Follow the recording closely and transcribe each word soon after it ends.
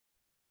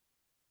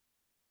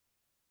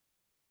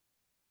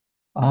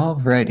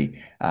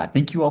Alrighty.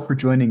 Thank you all for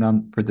joining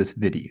on for this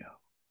video.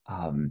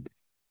 Um,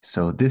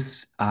 so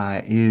this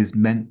is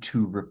meant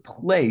to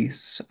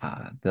replace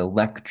the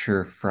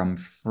lecture from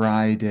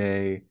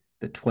Friday,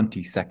 the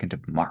 22nd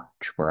of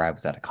March, where I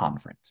was at a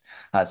conference.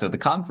 So the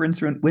conference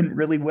went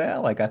really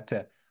well. I got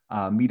to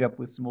meet up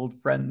with some old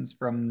friends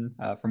from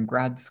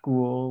grad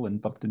school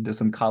and bumped into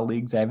some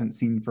colleagues I haven't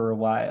seen for a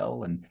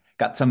while and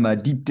got some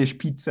deep dish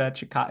pizza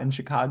at in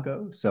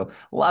Chicago. So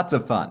lots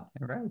of fun,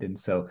 right?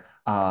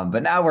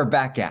 But now we're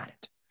back at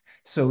it.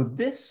 So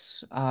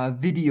this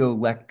video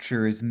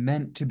lecture is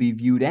meant to be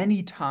viewed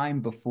any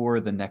time before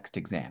the next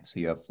exam. So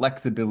you have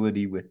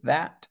flexibility with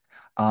that.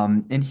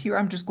 And here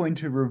I'm just going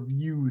to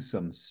review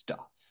some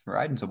stuff,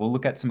 right? And so we'll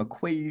look at some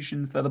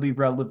equations that'll be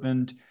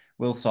relevant.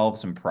 We'll solve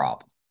some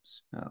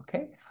problems,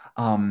 okay?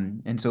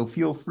 And so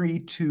feel free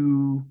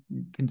to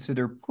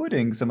consider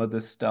putting some of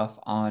this stuff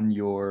on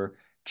your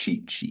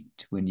cheat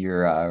sheet when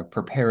you're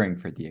preparing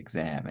for the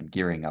exam and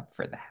gearing up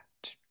for that.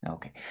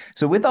 Okay,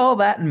 so with all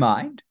that in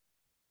mind,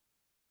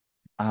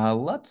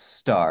 let's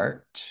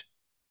start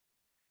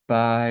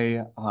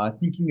by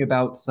thinking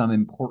about some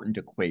important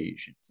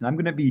equations. And I'm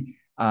going to be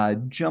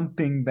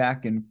jumping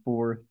back and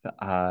forth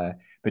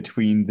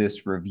between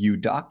this review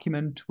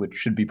document, which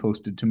should be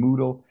posted to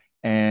Moodle,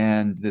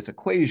 and this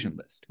equation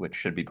list, which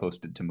should be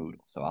posted to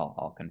Moodle. So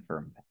I'll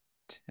confirm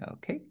that.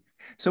 Okay.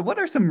 So what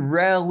are some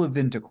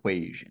relevant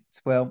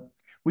equations? Well,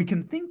 we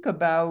can think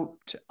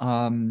about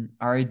our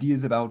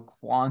ideas about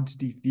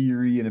quantity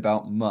theory and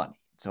about money.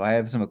 So I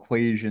have some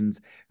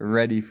equations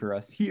ready for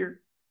us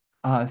here.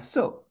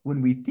 So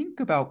when we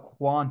think about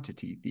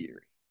quantity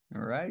theory,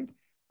 all right,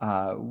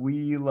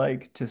 we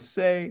like to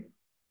say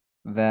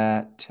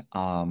that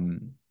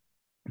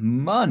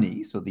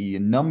money, so the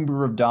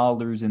number of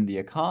dollars in the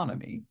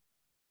economy,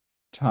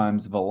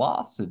 times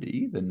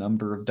velocity, the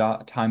number of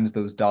times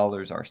those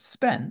dollars are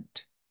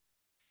spent,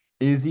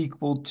 is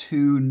equal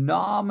to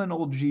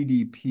nominal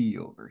GDP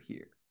over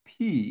here.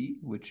 P,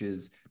 which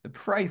is the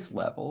price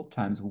level,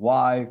 times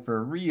Y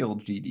for real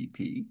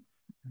GDP,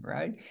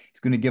 right? It's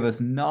going to give us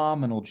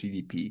nominal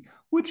GDP,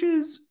 which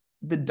is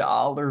the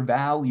dollar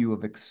value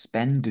of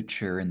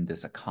expenditure in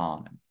this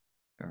economy.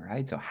 All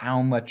right, so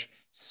how much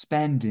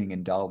spending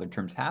in dollar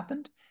terms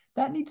happened?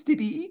 That needs to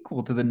be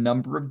equal to the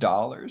number of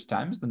dollars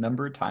times the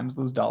number of times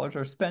those dollars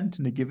are spent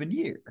in a given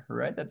year,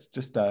 right? That's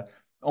just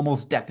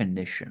almost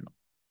definitional,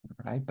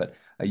 right? But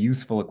a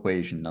useful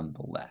equation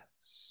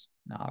nonetheless.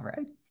 All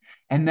right.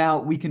 And now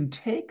we can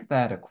take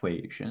that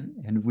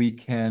equation and we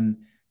can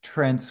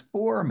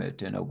transform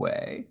it in a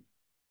way.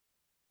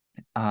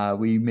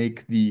 We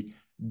make the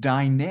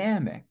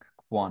dynamic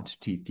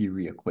quantity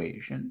theory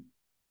equation,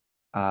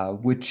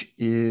 which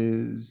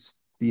is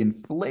the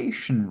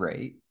inflation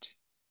rate,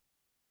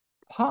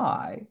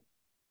 pi,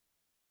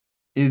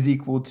 is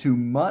equal to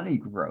money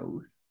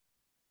growth.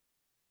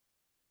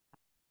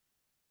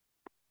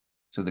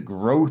 So the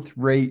growth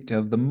rate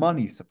of the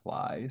money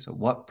supply. So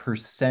what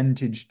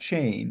percentage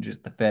change is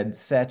the Fed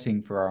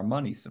setting for our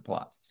money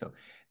supply? So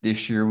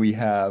this year we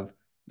have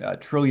 $1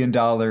 trillion.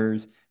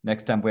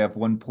 Next time we have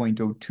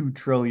 1.02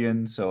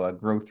 trillion. So a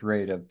growth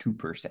rate of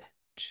 2%.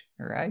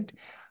 All right.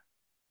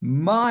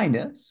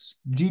 Minus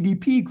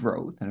GDP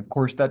growth. And of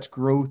course, that's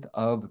growth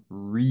of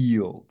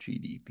real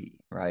GDP,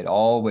 right?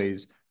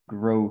 Always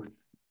growth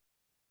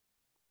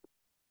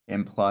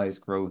implies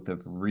growth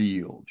of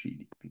real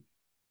GDP.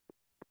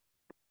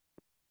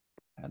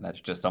 And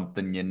that's just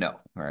something you know.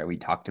 All right, we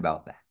talked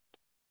about that.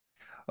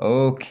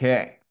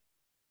 Okay,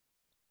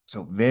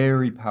 so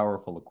very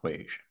powerful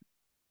equation.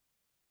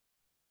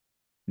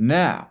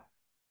 Now,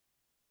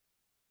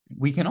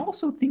 we can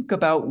also think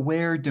about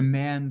where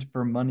demand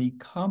for money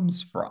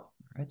comes from,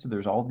 right? So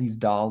there's all these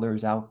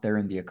dollars out there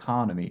in the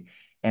economy.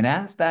 And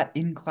as that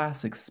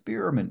in-class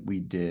experiment we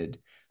did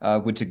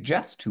would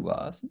suggest to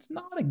us, it's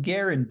not a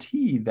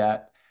guarantee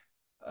that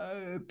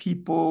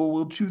people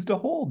will choose to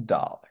hold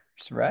dollars,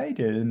 right?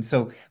 And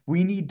so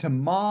we need to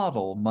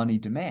model money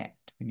demand.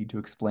 We need to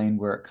explain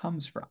where it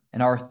comes from.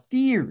 And our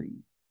theory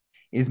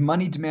is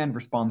money demand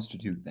responds to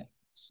two things.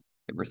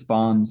 It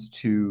responds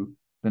to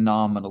the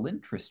nominal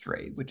interest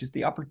rate, which is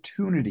the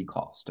opportunity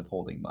cost of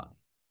holding money.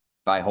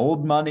 If I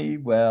hold money,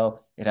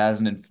 well, it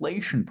has an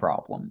inflation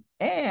problem,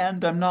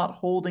 and I'm not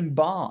holding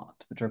bonds,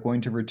 which are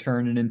going to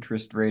return an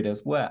interest rate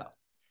as well.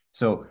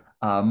 So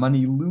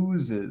money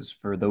loses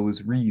for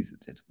those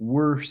reasons. It's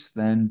worse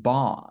than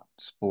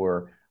bonds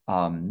for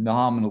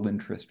nominal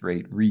interest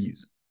rate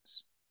reasons.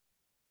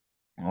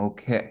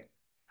 Okay.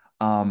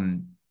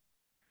 Um,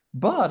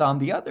 but on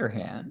the other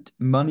hand,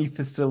 money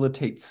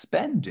facilitates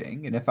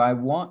spending. And if I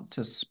want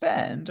to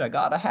spend, I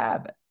gotta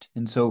have it.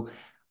 And so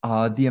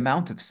the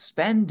amount of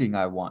spending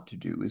I want to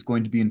do is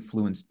going to be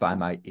influenced by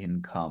my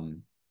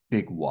income,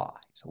 big Y.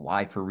 So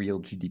Y for real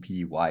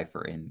GDP, Y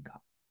for income.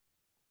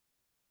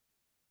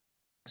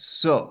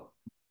 So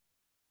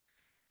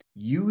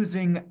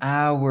using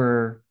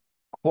our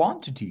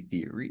quantity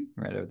theory,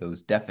 right, or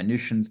those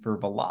definitions for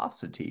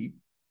velocity,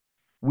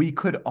 we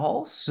could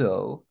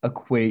also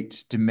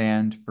equate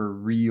demand for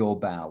real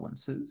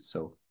balances.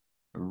 So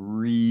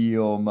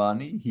real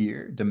money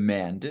here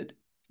demanded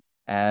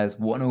as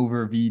 1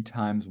 over V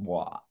times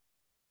Y.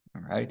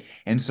 All right.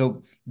 And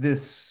so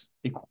this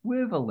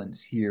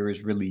equivalence here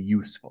is really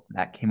useful.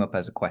 That came up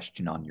as a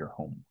question on your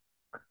homework.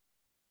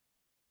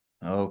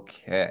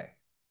 Okay.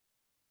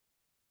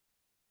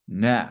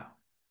 Now,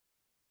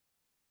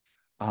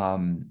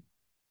 um,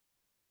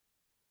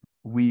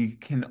 we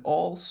can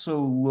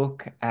also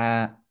look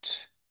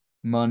at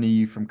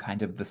money from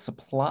kind of the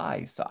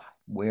supply side,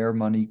 where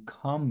money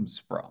comes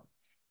from.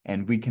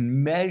 And we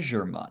can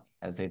measure money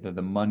as either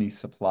the money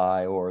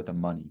supply or the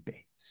money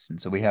base. And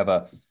so we have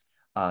a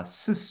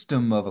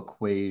system of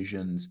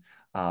equations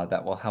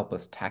that will help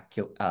us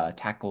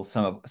tackle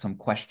some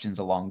questions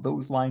along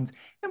those lines.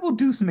 And we'll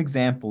do some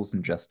examples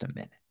in just a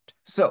minute.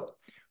 So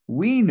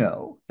we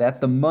know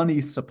that the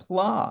money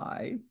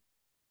supply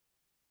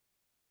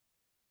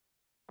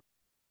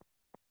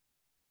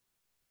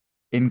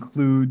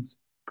includes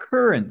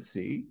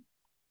currency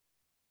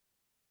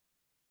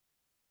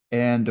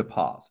and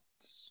deposits.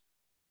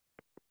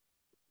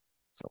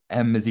 So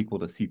M is equal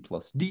to C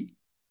plus D,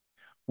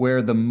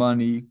 where the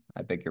money,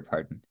 I beg your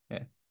pardon,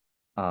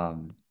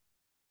 um,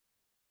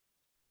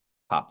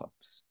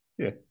 pop-ups.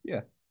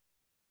 Yeah.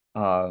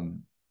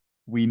 Um,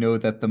 we know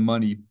that the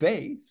money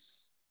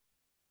base,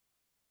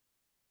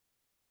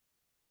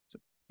 so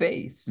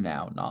base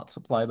now, not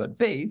supply, but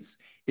base,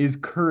 is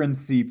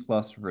currency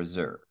plus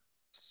reserves.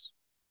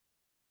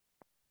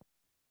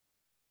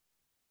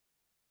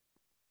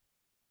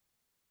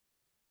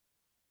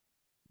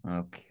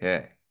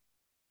 Okay.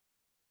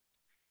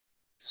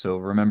 So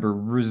remember,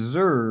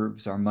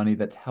 reserves are money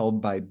that's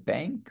held by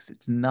banks.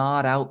 It's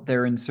not out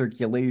there in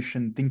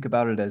circulation. Think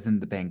about it as in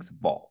the bank's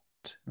vault,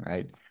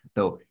 right?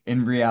 Though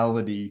in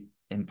reality,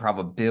 in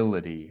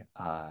probability,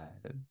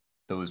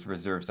 those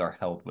reserves are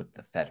held with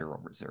the Federal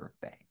Reserve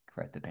Bank,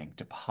 right? The bank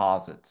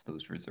deposits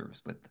those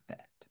reserves with the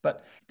Fed.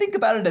 But think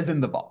about it as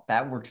in the vault.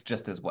 That works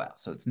just as well.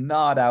 So it's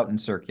not out in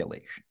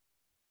circulation.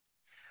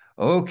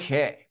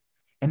 Okay.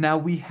 And now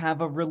we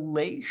have a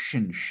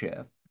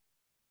relationship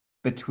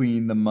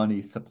between the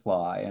money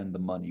supply and the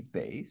money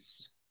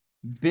base.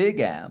 Big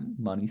M,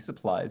 money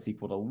supply, is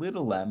equal to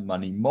little m,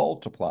 money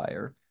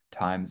multiplier,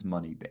 times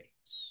money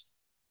base.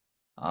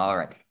 All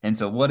right. And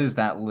so what is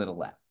that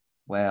little m?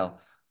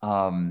 Well,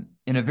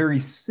 in a very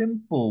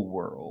simple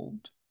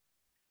world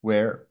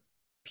where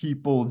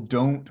people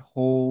don't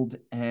hold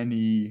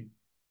any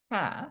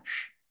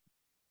cash,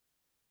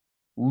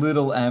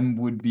 little m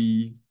would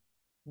be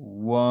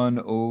 1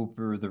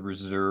 over the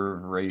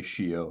reserve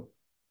ratio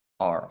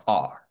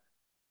RR.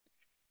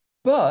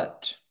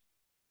 But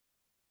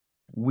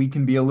we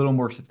can be a little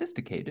more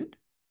sophisticated.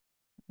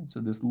 And so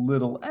this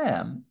little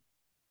m,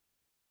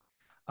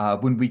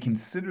 when we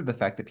consider the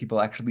fact that people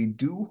actually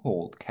do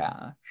hold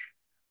cash,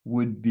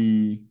 would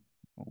be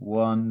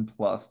 1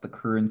 plus the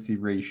currency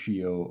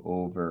ratio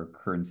over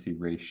currency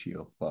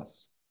ratio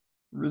plus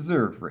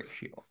reserve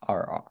ratio,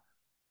 RR.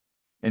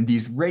 And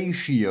these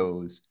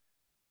ratios,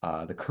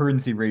 the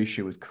currency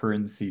ratio is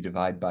currency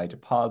divided by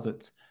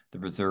deposits. The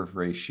reserve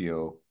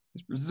ratio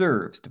is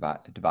reserves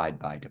divide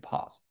by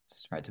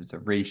deposits, right? So it's a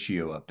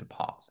ratio of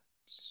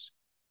deposits.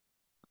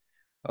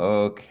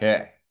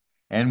 Okay.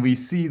 And we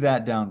see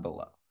that down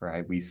below,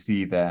 right? We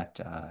see that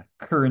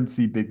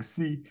currency big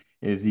C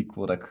is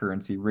equal to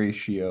currency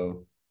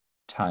ratio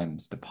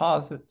times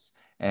deposits,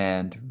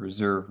 and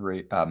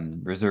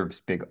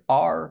reserves big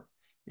R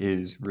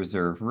is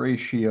reserve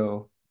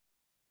ratio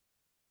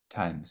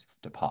times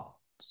deposits.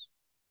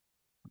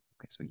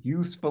 Okay, so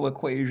useful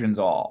equations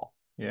all.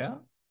 Yeah?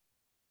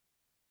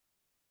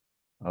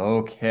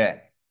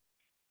 Okay.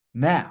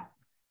 Now,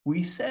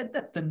 we said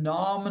that the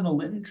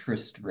nominal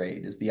interest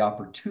rate is the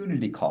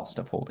opportunity cost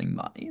of holding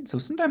money. And so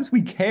sometimes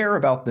we care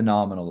about the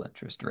nominal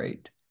interest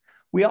rate.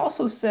 We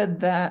also said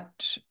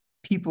that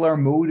people are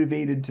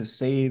motivated to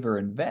save or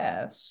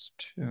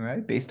invest,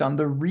 right, based on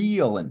the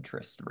real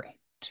interest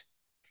rate.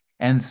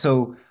 And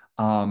so,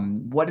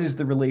 what is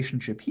the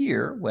relationship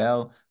here?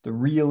 Well, the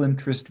real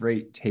interest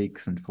rate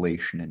takes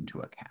inflation into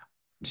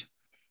account.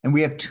 And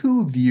we have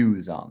two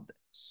views on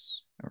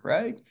this, all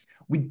right?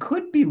 We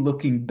could be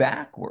looking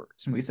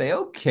backwards and we say,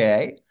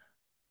 okay,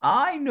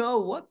 I know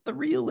what the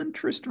real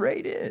interest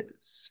rate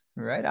is,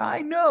 right? I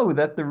know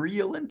that the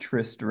real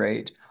interest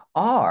rate,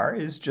 R,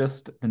 is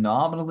just the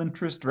nominal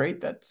interest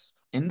rate that's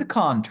in the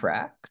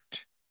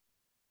contract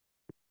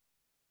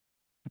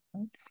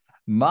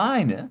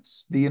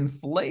minus the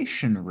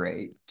inflation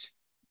rate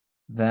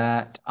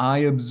that I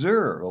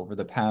observe over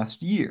the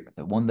past year,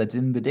 the one that's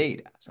in the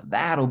data. So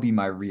that'll be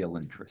my real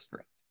interest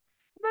rate.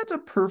 That's a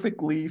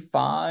perfectly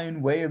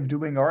fine way of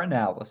doing our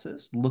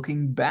analysis,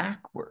 looking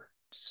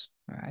backwards,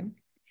 right?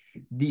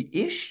 The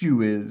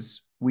issue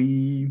is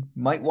we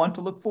might want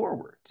to look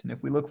forwards. And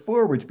if we look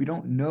forwards, we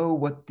don't know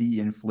what the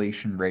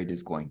inflation rate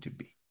is going to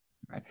be,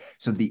 right?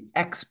 So the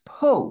ex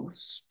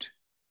post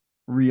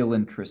real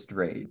interest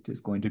rate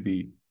is going to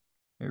be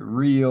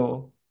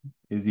real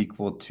is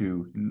equal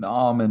to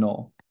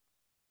nominal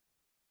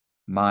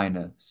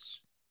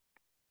minus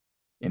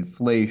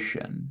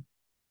inflation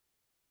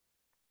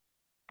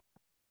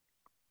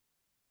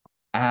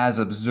as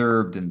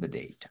observed in the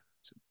data.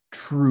 So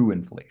true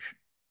inflation.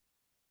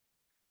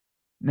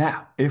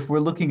 Now, if we're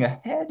looking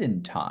ahead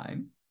in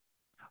time,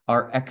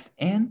 our ex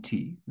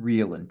ante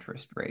real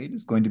interest rate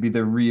is going to be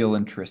the real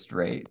interest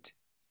rate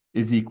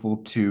is equal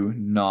to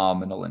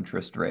nominal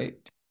interest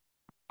rate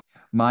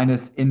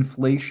minus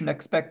inflation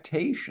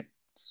expectations.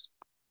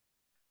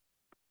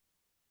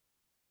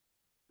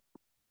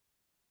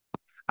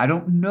 I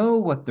don't know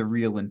what the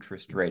real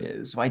interest rate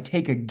is, so I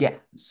take a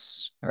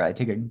guess, or I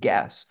take a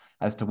guess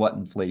as to what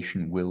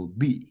inflation will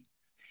be.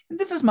 And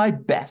this is my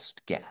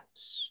best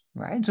guess,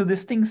 right? So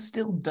this thing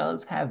still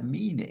does have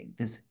meaning.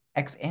 This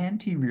ex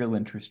ante real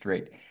interest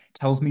rate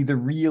tells me the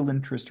real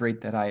interest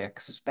rate that I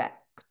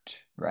expect,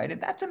 right? And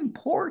that's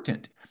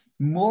important.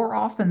 More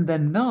often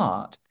than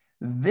not,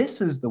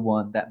 this is the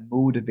one that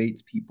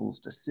motivates people's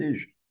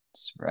decisions,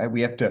 right?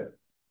 We have to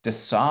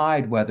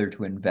decide whether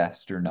to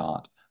invest or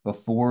not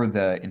before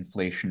the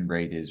inflation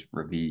rate is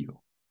revealed,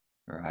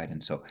 right?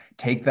 And so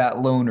take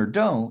that loan or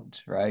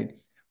don't, right?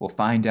 We'll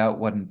find out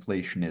what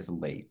inflation is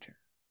later.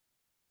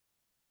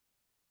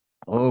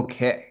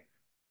 Okay.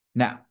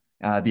 Now,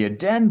 the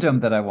addendum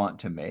that I want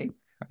to make,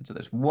 right, so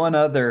there's one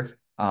other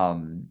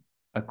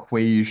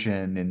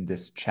equation in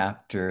this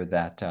chapter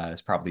that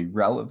is probably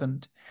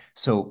relevant.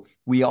 So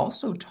we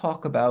also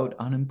talk about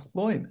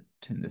unemployment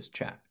in this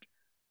chapter,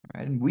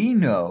 right? And we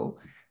know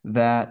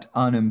that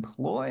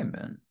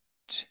unemployment,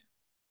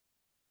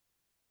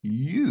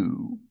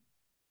 U,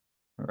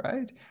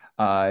 right,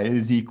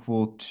 is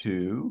equal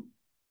to,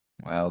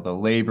 well, the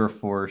labor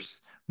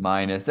force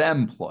minus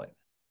employment,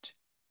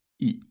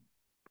 E,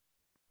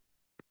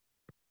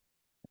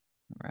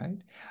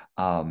 right?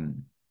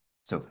 Um,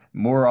 so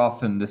more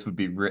often this would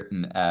be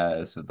written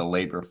as the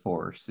labor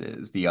force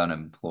is the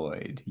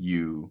unemployed,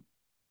 U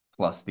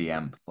plus the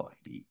employed,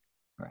 E,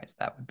 right? So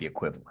that would be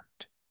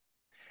equivalent.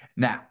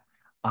 Now,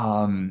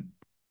 um,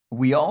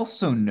 we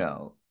also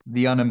know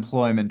the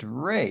unemployment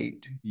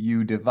rate,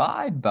 U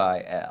divide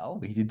by L.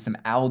 We did some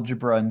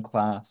algebra in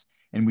class,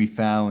 and we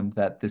found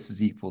that this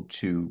is equal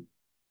to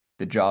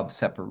the job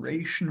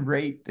separation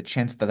rate, the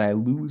chance that I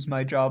lose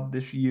my job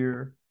this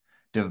year,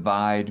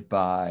 divide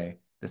by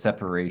the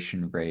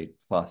separation rate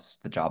plus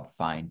the job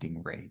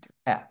finding rate,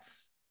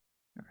 F,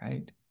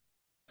 right?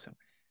 So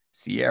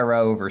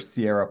Sierra over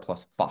Sierra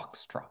plus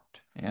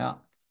Foxtrot. Yeah.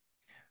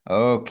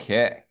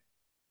 Okay.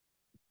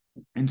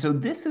 And so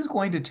this is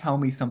going to tell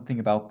me something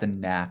about the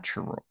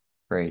natural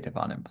rate of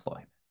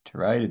unemployment,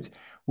 right? It's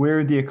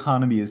where the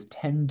economy is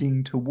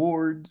tending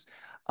towards.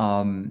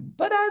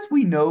 But as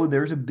we know,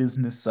 there's a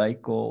business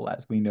cycle.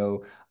 As we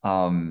know,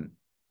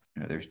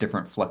 there's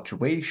different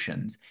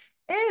fluctuations.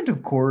 And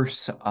of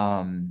course,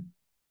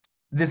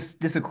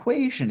 this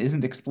equation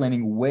isn't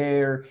explaining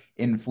where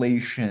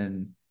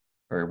inflation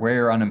or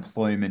where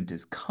unemployment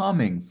is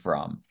coming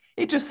from.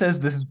 It just says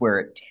this is where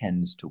it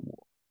tends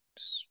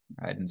towards,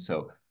 right? And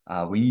so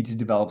we need to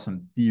develop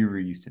some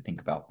theories to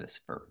think about this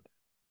further.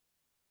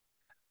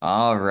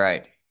 All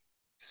right.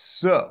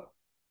 So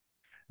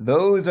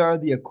those are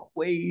the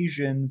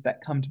equations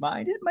that come to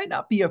mind. It might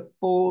not be a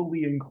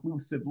fully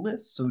inclusive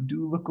list, so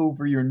do look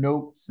over your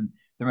notes, and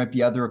there might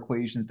be other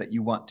equations that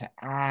you want to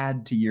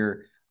add to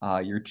your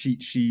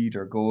cheat sheet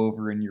or go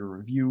over in your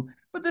review.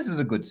 But this is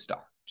a good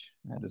start.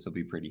 This will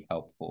be pretty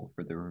helpful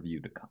for the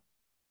review to come.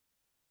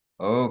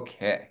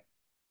 Okay.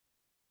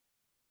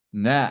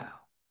 Now,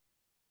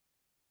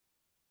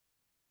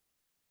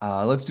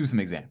 let's do some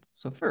examples.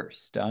 So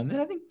first, I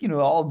think,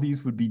 all of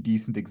these would be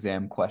decent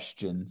exam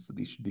questions, so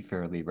these should be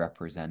fairly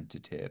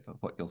representative of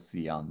what you'll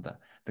see on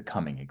the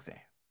coming exam.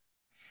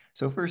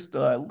 So first,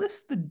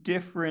 list the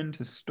different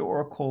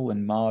historical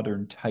and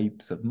modern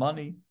types of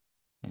money,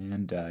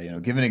 and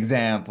give an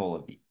example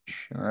of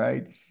each. All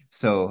right.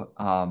 So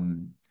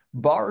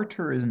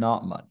barter is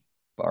not money.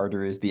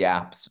 Barter is the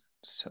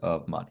absence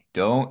of money.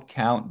 Don't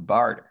count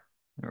barter.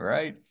 All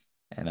right.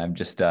 And I'm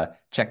just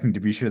checking to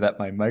be sure that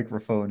my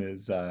microphone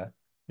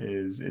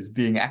is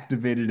being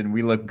activated and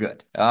we look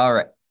good. All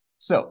right.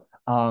 So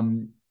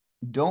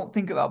don't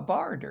think about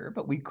barter,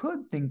 but we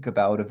could think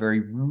about a very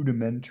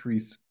rudimentary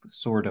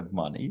sort of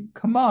money,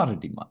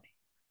 commodity money.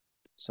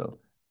 So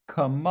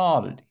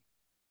commodity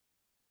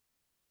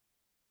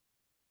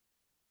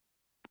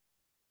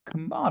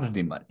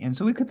money. And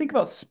so we could think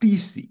about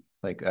specie,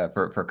 like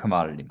for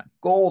commodity money,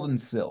 gold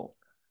and silver,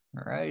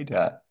 all right?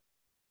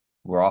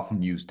 Were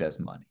often used as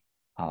money.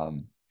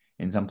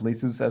 In some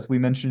places, as we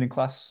mentioned in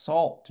class,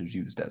 salt is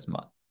used as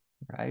money,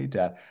 right?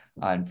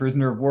 In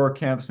prisoner of war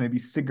camps, maybe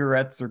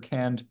cigarettes or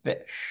canned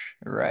fish,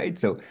 right?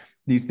 So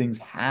these things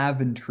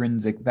have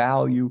intrinsic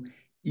value,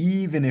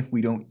 even if we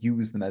don't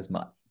use them as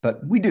money,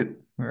 but we do,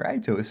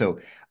 right? So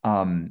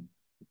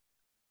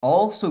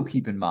also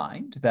keep in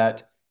mind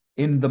that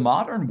in the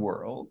modern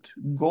world,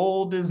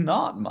 gold is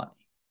not money,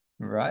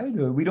 right?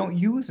 We don't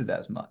use it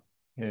as money.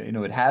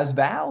 It has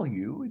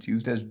value. It's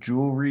used as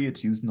jewelry.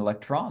 It's used in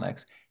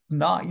electronics. It's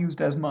not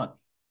used as money,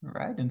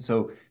 right? And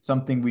so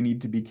something we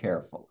need to be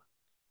careful.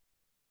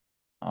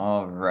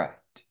 All right.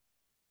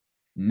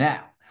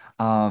 Now,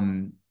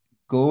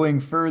 Going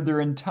further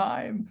in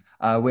time,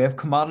 we have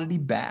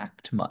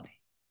commodity-backed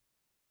money.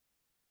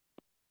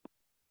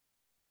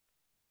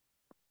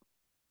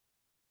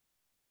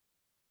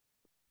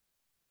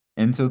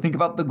 And so think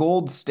about the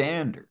gold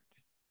standard.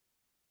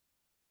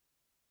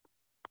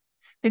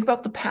 Think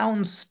about the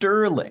pound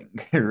sterling,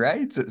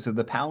 right? So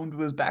the pound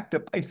was backed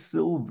up by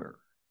silver.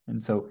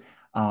 And so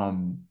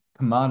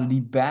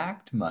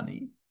commodity-backed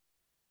money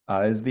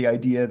is the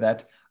idea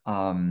that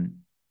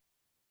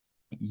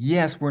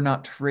yes, we're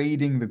not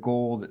trading the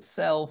gold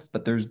itself,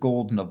 but there's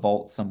gold in a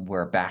vault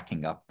somewhere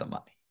backing up the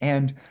money.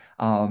 And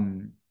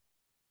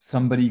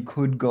somebody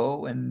could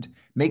go and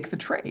make the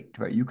trade,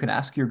 right? You can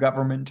ask your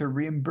government to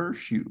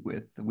reimburse you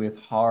with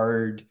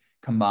hard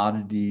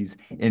commodities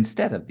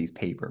instead of these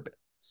paper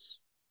bills.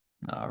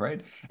 All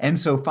right. And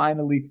so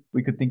finally,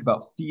 we could think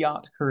about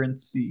fiat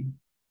currency.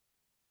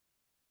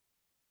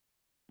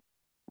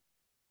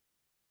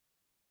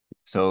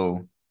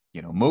 So,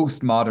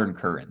 most modern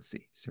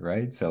currencies,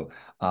 right? So,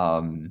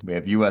 we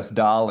have US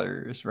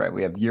dollars, right?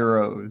 We have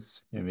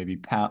euros, maybe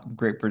pound,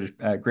 Great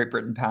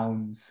Britain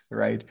pounds,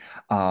 right?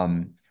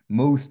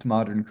 Most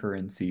modern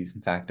currencies,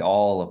 in fact,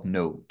 all of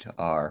note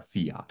are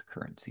fiat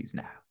currencies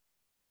now.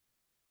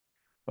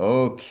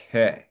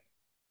 Okay.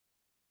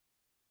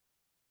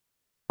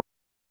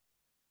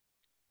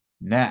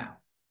 Now,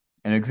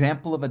 an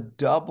example of a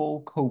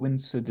double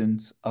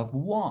coincidence of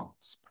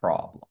wants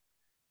problem.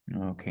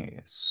 Okay,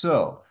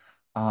 so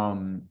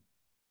um,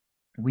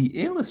 we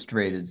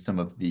illustrated some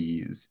of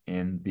these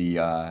in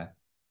the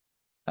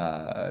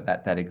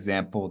that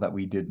example that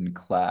we did in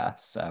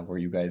class where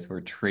you guys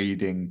were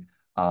trading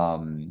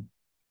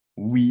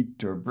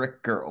wheat or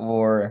brick or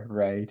ore,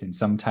 right? And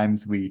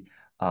sometimes we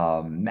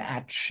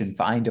match and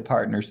find a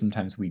partner,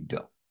 sometimes we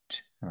don't,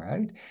 all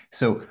right?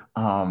 So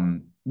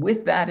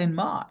with that in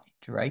mind,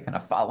 right, kind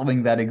of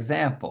following that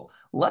example,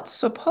 let's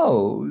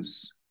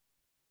suppose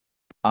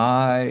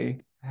I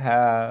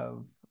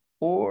have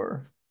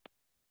ore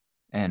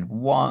and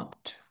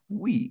want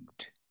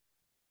wheat.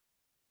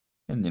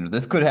 And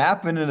this could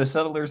happen in a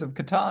Settlers of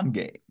Catan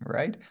game,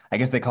 right? I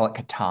guess they call it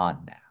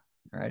Catan now,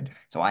 right?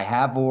 So I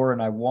have ore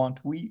and I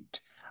want wheat.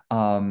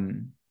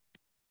 Um,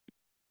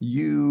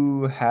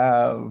 you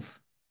have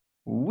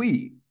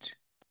wheat,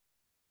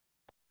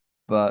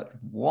 but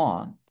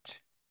want,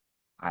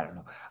 I don't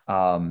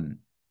know,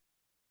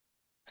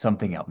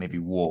 something else, maybe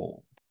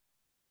wool,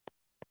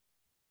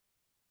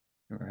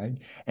 right?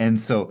 And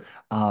so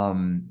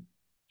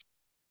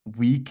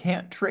we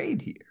can't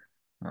trade here,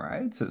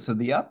 right? So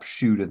the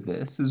upshoot of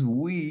this is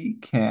we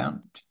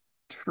can't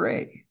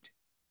trade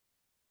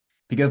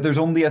because there's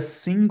only a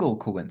single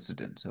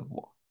coincidence of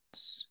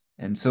wants.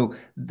 And so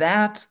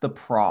that's the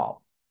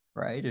problem,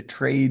 right? A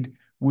trade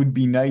would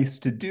be nice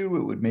to do,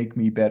 it would make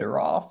me better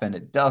off, and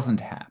it doesn't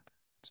happen.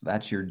 So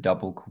that's your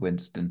double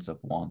coincidence of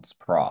wants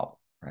problem,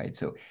 right?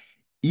 So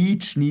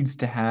each needs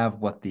to have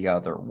what the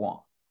other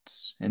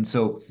wants. And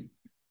so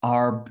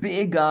our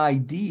big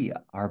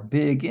idea, our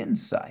big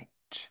insight,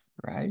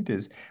 right,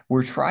 is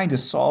we're trying to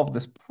solve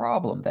this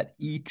problem that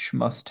each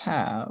must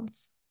have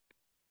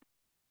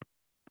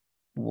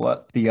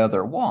what the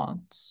other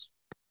wants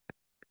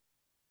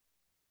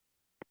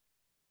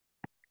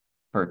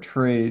for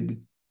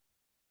trade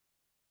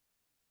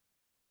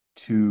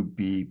to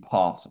be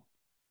possible.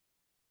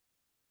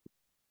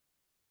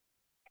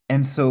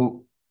 And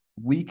so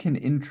we can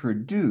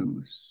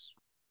introduce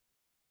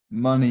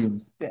money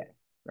instead,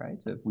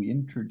 right? So if we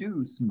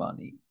introduce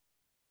money,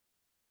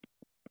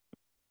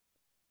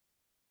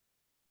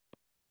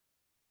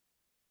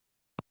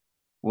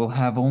 we'll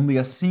have only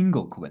a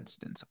single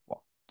coincidence of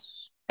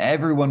wants.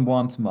 Everyone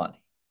wants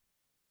money.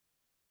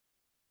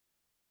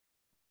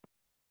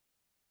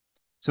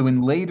 So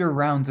in later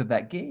rounds of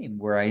that game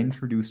where I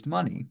introduced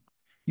money,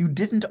 you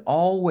didn't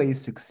always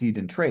succeed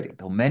in trading,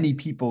 though many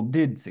people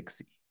did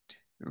succeed,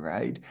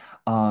 right?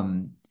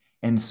 Um,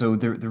 and so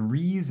the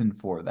reason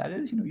for that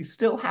is, you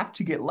still have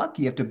to get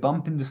lucky. You have to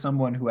bump into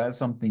someone who has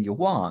something you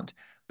want.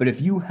 But if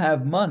you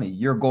have money,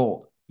 you're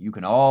gold. You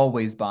can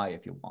always buy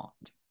if you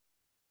want.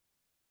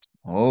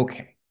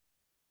 Okay.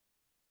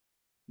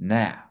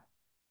 Now,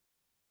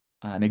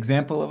 an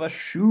example of a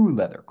shoe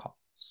leather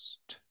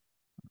cost.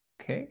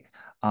 Okay.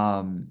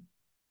 Um,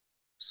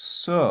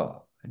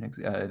 So,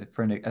 as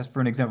for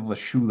an example of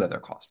a shoe leather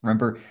cost,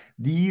 remember,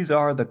 these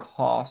are the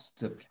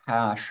costs of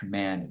cash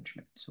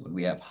management. So when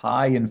we have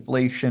high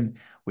inflation,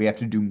 we have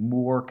to do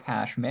more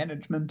cash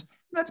management. And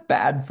that's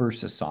bad for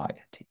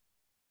society,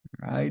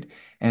 right?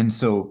 And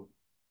so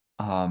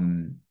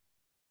um,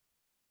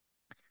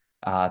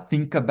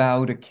 think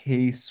about a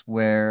case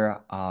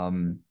where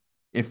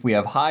if we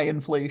have high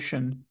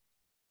inflation,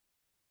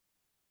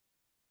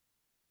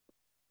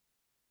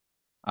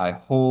 I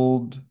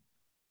hold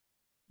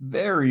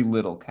very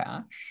little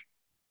cash.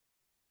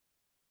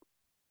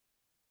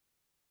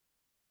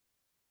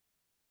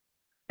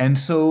 And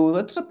so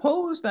let's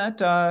suppose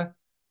that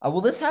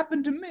well, this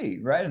happened to me,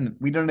 right? And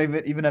we don't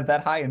even have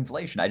that high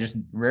inflation. I just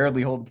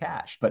rarely hold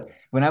cash. But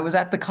when I was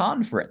at the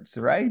conference,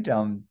 right?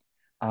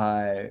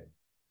 Uh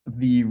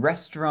the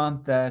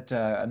restaurant that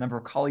a number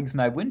of colleagues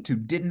and I went to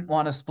didn't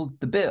want to split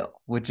the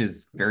bill, which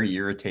is very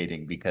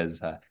irritating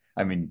because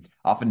I mean,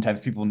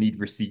 oftentimes people need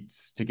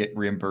receipts to get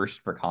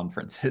reimbursed for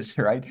conferences,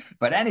 right?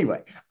 But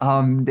anyway,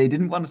 they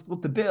didn't want to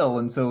split the bill,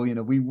 and so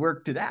we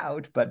worked it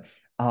out, but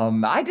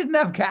I didn't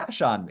have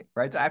cash on me,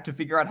 right? So I have to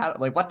figure out how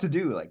to like what to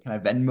do. Like, can I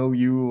Venmo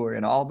you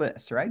or all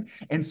this, right?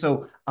 And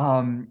so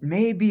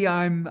maybe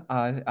I'm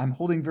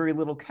holding very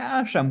little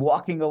cash. I'm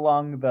walking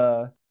along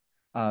the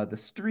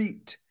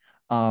street.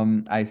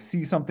 I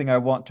see something I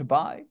want to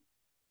buy.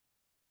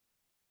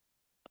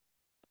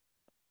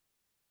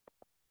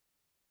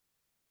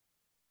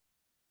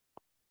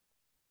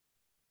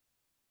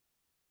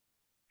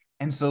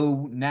 And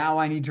so now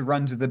I need to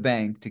run to the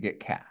bank to get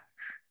cash.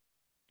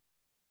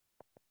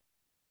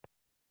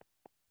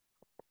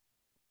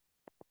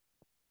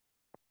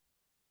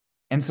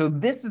 And so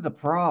this is a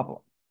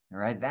problem, all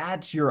right?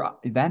 That's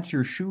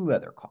your shoe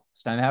leather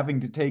cost. I'm having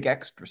to take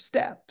extra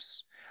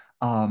steps.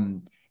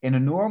 In a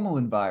normal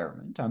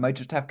environment, I might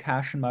just have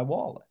cash in my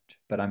wallet,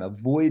 but I'm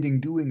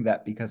avoiding doing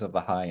that because of the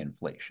high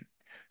inflation.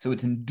 So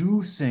it's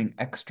inducing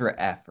extra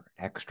effort,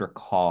 extra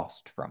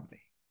cost from me.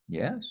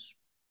 Yes?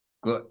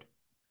 Good.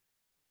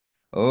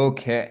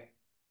 Okay.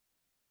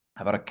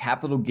 How about a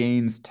capital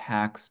gains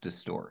tax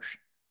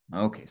distortion?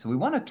 Okay, so we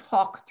want to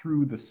talk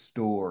through the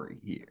story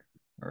here,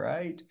 all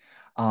right?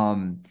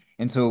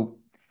 And so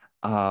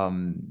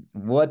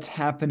what's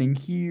happening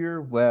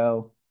here?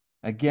 Well,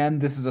 again,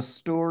 this is a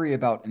story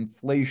about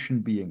inflation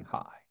being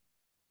high.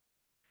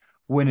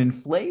 When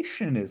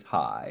inflation is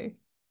high,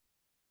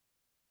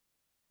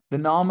 the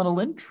nominal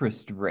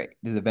interest rate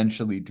is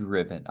eventually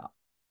driven up,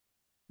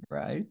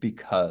 right?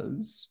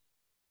 Because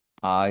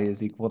I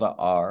is equal to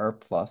R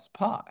plus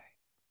pi.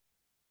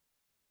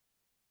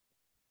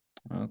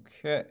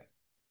 Okay.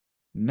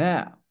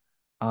 Now,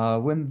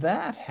 when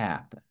that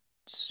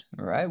happens,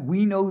 right,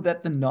 we know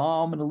that the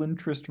nominal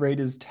interest rate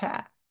is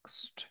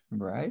taxed,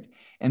 right?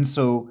 And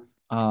so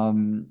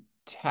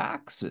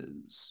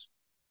taxes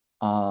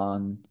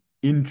on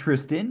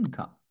interest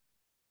income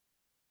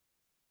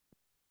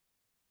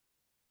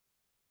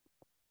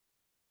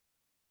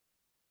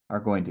are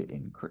going to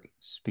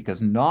increase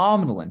because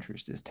nominal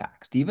interest is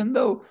taxed, even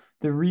though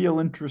the real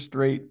interest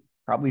rate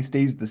probably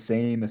stays the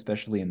same,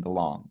 especially in the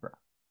long run.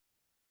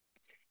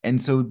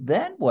 And so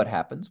then what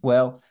happens?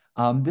 Well,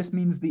 this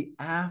means the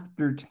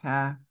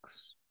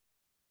after-tax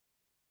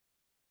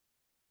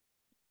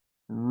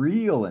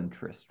real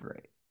interest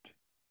rate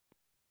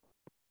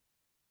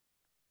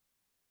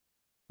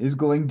is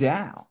going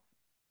down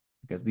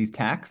because these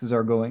taxes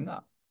are going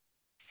up.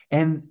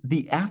 And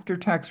the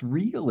after-tax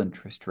real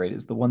interest rate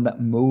is the one that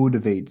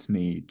motivates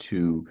me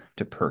to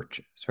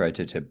purchase, right?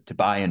 To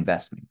buy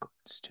investment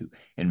goods, to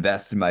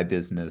invest in my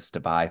business, to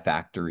buy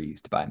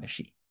factories, to buy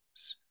machines,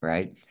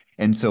 right?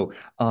 And so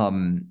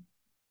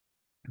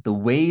the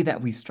way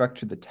that we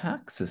structure the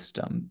tax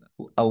system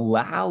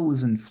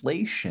allows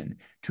inflation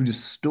to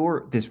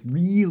distort this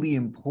really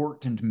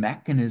important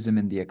mechanism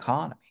in the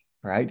economy,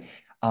 right?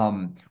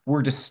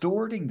 We're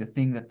distorting the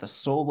thing that the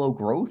Solow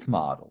growth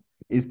model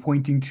is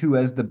pointing to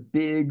as the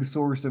big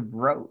source of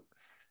growth,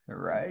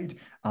 right?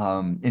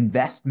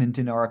 Investment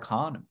in our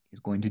economy is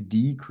going to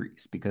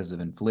decrease because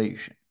of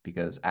inflation,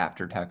 because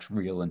after-tax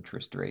real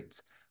interest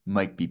rates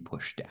might be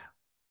pushed down.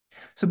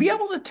 So be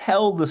able to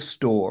tell the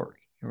story,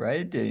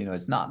 right?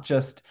 It's not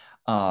just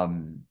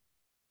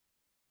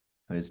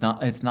it's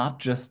not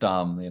just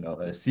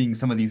seeing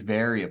some of these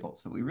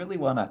variables, but we really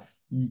want to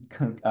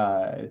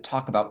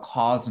talk about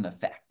cause and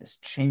effect, this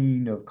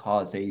chain of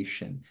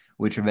causation,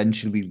 which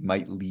eventually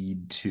might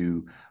lead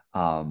to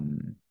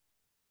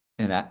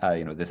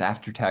this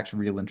after-tax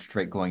real interest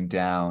rate going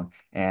down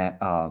and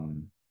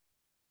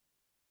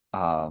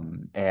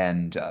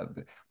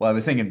well, I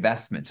was saying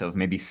investment, so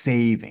maybe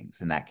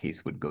savings in that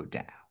case would go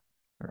down,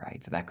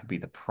 right? So that could be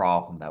the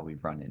problem that we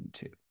run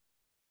into.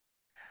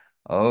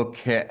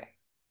 Okay.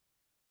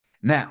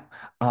 Now,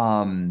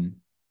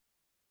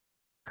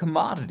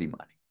 commodity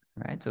money,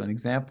 right? So an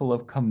example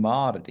of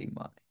commodity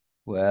money.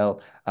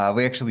 Well,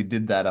 we actually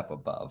did that up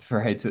above,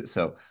 right?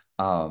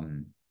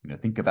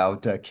 Think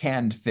about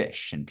canned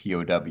fish in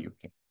POW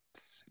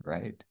camps,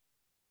 right?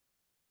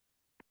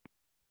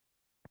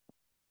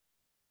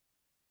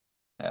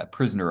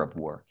 Prisoner of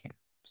war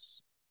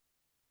camps.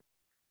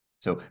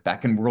 So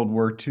back in World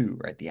War II,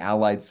 right, the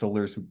Allied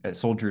soldiers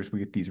would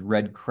get these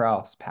Red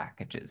Cross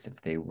packages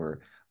if they were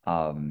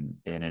in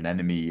an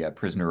enemy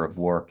prisoner of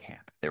war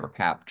camp. They were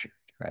captured,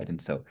 right? And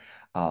so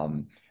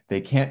they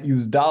can't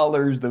use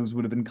dollars; those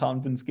would have been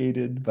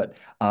confiscated, but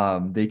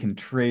they can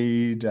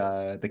trade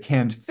the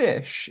canned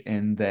fish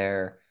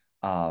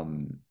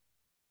um,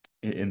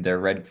 in their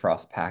Red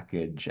Cross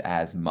package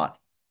as money.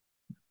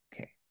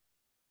 Okay.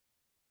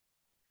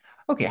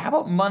 Okay, how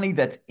about money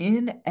that's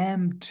in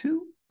M2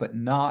 but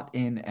not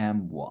in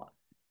M1?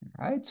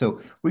 Right?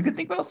 So we could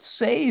think about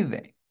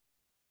saving,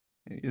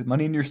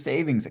 money in your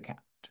savings account.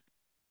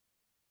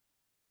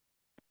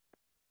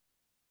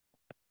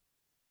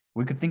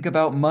 We could think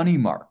about money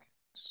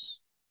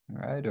markets,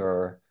 right?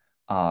 Or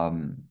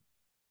um,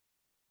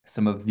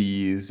 some of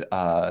these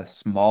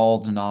small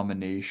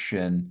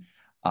denomination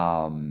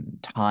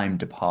time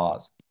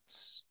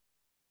deposits.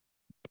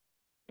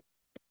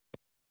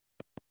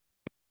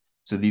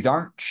 So these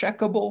aren't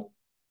checkable,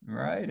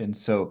 right? And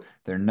so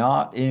they're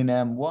not in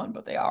M1,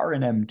 but they are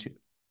in M2.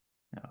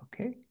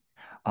 Okay.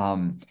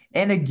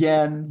 And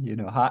again,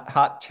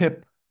 hot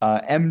tip,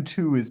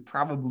 M2 is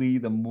probably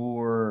the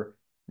more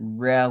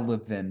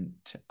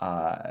relevant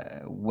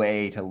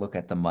way to look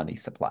at the money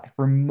supply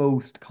for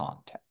most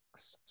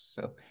contexts.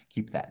 So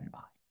keep that in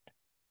mind.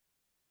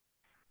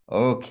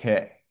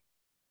 Okay.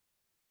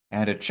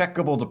 And a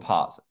checkable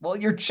deposit. Well,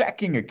 your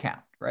checking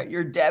account, right?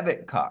 Your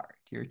debit card,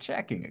 your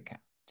checking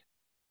account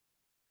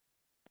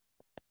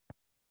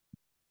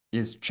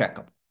is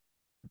checkable,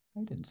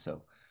 right? And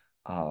so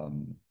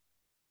um,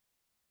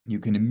 you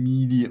can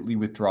immediately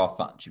withdraw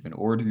funds. You can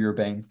order your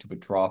bank to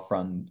withdraw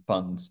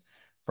funds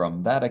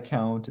from that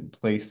account and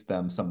place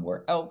them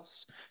somewhere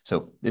else.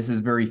 So this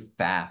is very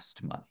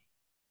fast money,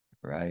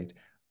 right?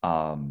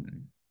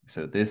 Um,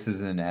 so this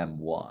is an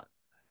M1.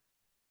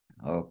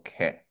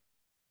 Okay.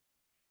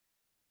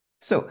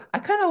 So I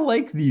kind of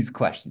like these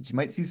questions. You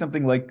might see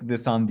something like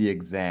this on the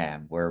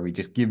exam where we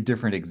just give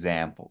different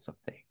examples of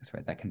things,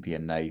 right? That can be a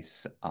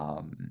nice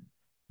and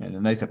a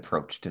nice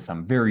approach to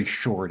some very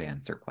short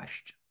answer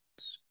questions.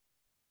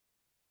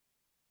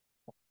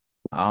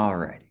 All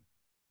righty.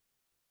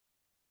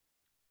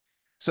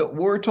 So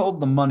we're told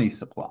the money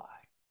supply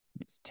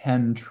is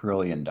 $10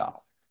 trillion.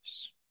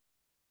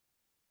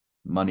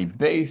 Money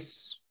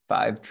base,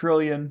 5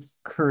 trillion,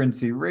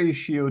 currency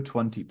ratio,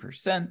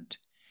 20%.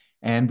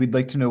 And we'd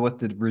like to know what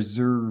the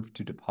reserve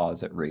to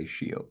deposit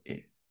ratio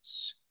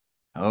is.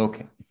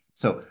 Okay.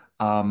 So,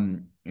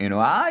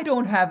 I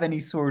don't have any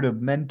sort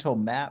of mental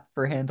map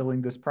for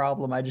handling this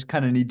problem. I just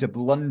kind of need to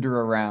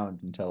blunder around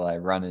until I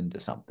run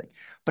into something.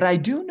 But I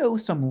do know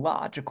some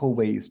logical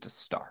ways to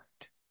start.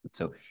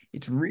 So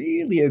it's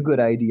really a good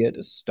idea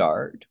to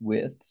start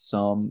with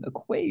some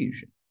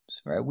equations,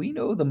 right? We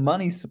know the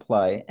money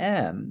supply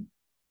M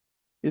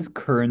is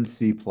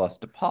currency plus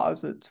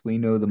deposits. We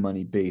know the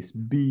money base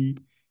B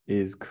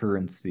is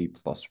currency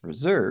plus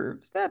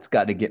reserves. That's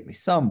got to get me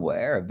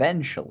somewhere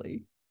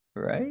eventually,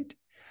 right?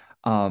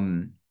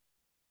 Um,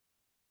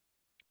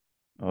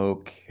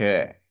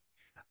 okay.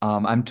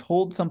 I'm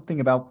told something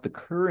about the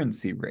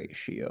currency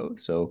ratio.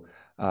 So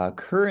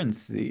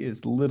currency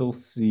is little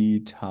c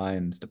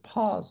times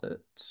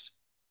deposits.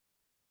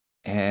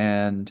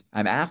 And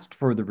I'm asked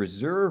for the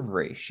reserve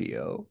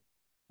ratio.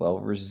 Well,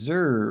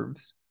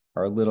 reserves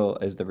are little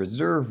as the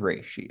reserve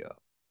ratio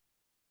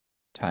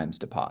times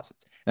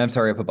deposits. And I'm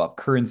sorry, up above,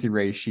 currency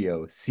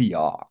ratio,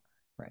 CR,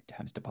 right?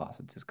 Times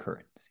deposits is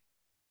currency.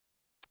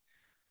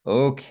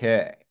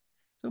 Okay.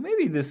 So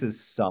maybe this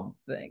is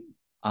something.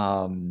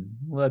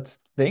 Let's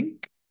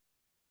think.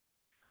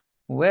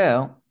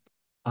 Well,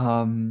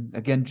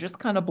 again, just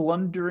kind of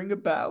blundering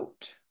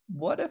about.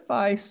 What if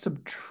I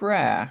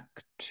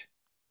subtract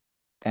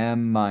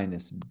M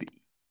minus B?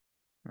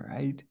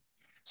 Right?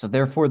 So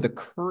therefore, the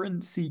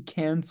currency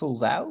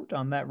cancels out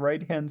on that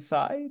right-hand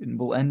side, and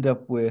we'll end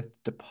up with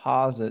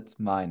deposits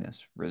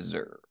minus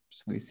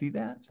reserves. We see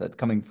that? So that's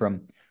coming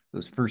from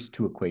those first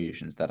two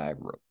equations that I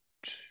wrote.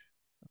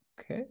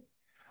 Okay.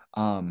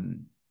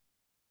 Um,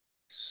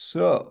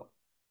 so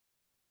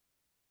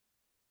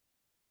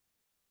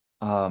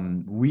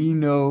we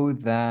know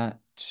that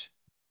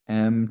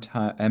M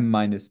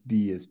minus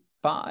B is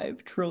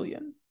 5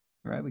 trillion,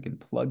 right? We can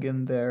plug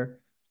in there.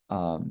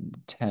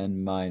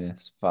 10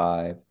 minus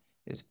 5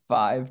 is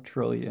 5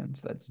 trillion,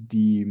 so that's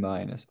D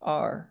minus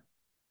R.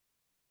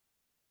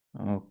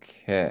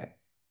 Okay.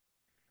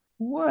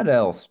 What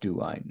else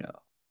do I know?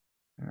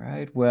 All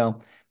right,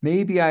 well,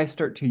 maybe I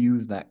start to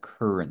use that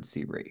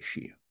currency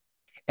ratio.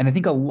 And I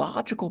think a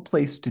logical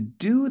place to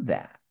do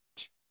that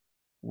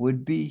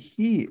would be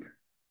here,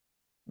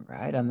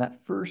 right, on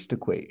that first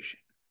equation.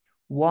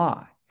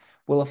 Why?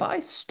 Well, if I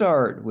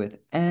start with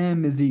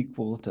M is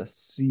equal to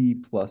C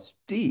plus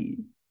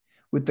D,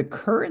 with the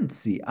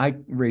currency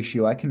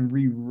ratio, I can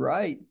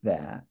rewrite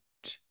that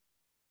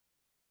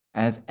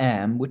as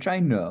M, which I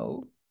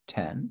know,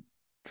 10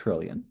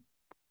 trillion,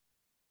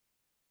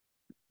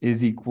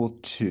 is equal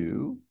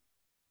to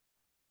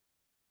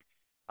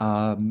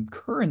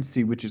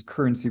currency, which is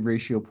currency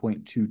ratio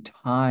 0.2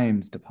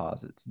 times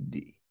deposits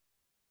D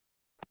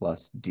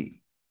plus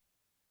D.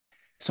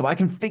 So I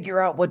can figure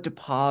out what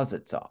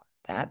deposits are.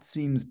 That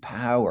seems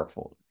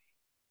powerful to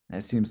me.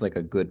 That seems like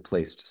a good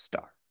place to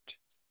start.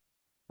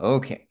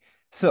 Okay,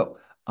 so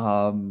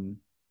I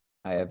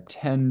have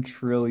 10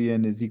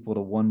 trillion is equal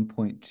to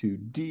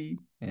 1.2 D,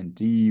 and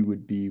D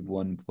would be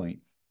 1.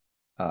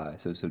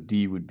 So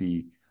D would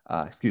be,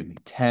 excuse me,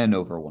 10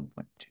 over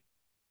 1.2.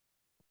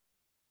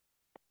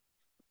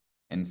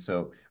 And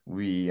so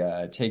we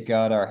take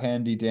out our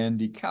handy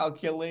dandy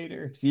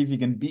calculator, see if you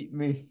can beat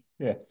me.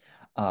 Yeah.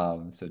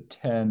 So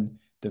 10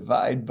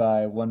 divide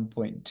by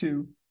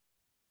 1.2.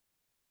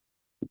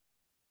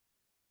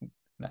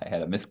 I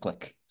had a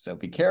misclick. So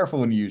be careful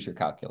when you use your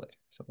calculator.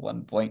 So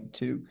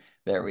 1.2,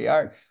 there we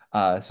are.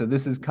 So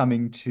this is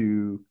coming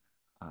to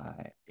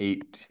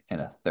 8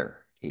 and a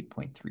third,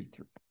 8.33.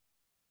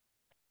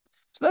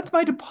 So that's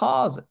my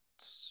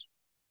deposits.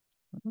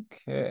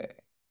 Okay.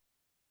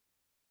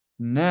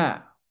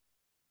 Now,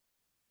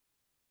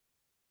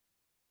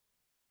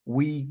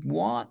 we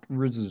want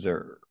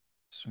reserves,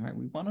 right?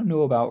 We want to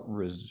know about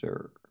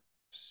reserves.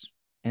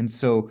 And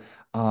so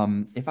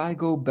if I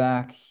go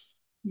back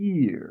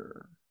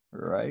here,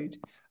 right,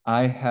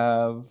 I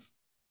have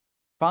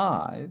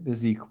 5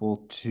 is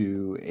equal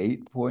to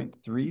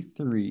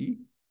 8.33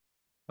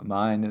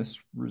 minus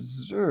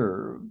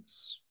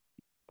reserves.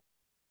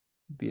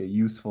 Be a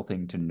useful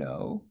thing to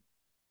know.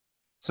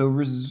 So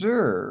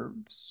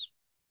reserves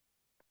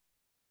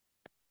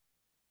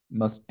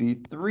must be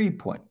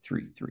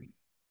 3.33.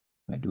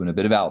 I'm doing a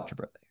bit of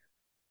algebra there.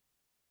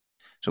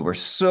 So we're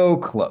so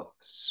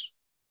close.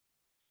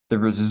 The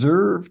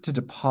reserve to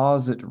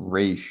deposit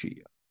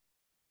ratio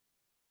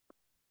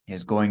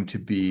is going to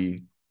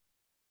be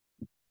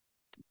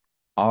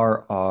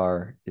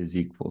RR is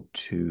equal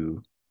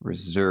to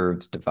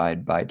reserves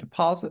divided by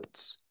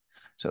deposits.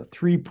 So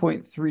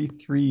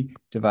 3.33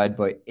 divided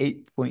by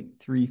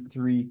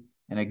 8.33.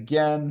 And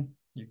again,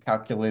 your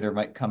calculator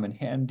might come in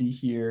handy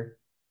here.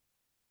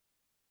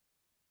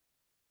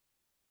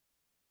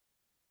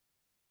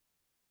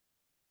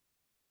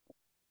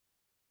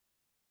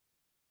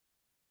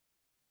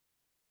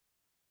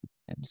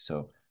 And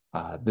so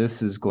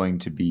this is going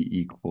to be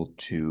equal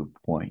to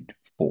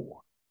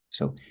 0.4.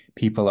 So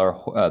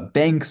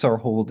banks are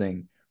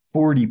holding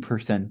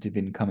 40% of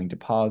incoming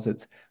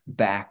deposits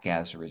back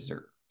as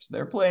reserves.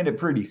 They're playing it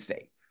pretty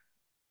safe.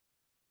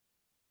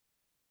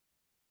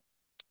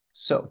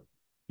 So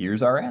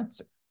here's our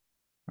answer.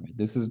 Right,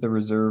 this is the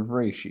reserve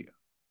ratio.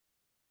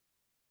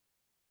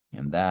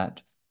 And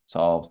that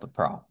solves the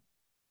problem.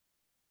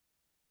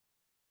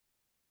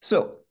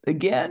 So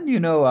again,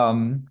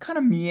 kind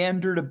of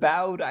meandered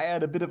about. I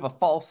had a bit of a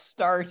false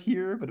start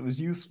here, but it was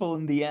useful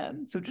in the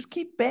end. So just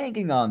keep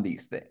banging on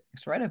these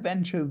things, right?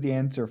 Eventually the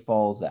answer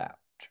falls out,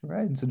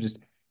 right? And so just,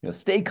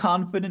 stay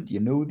confident, you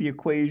know the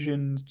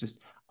equations, just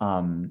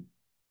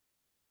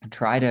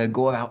try to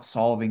go about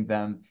solving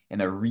them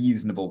in a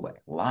reasonable way.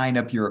 Line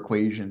up your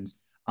equations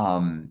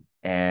and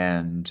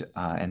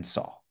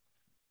solve.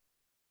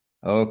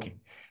 Okay.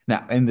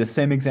 Now, in the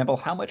same example,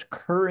 how much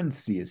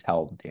currency is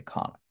held in the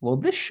economy? Well,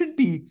 this should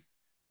be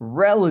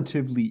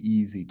relatively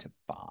easy to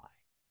find,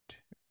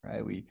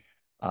 right?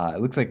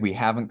 It looks like we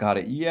haven't got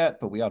it yet,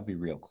 but we ought to be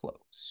real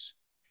close.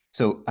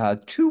 So,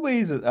 two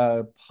ways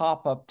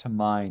pop up to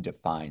mind to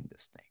find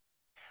this thing.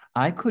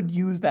 I could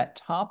use that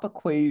top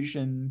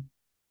equation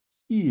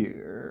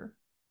here.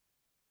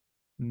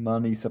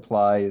 Money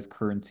supply is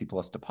currency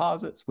plus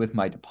deposits with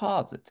my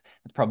deposits.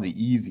 That's probably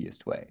the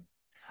easiest way.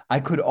 I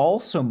could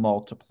also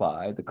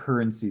multiply the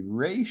currency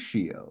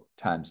ratio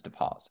times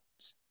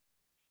deposits,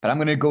 but I'm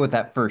going to go with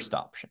that first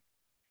option.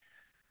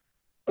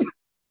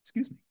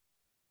 Excuse me.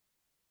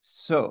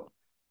 So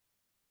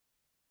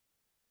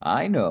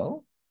I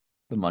know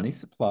the money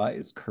supply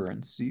is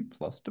currency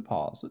plus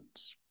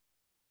deposits.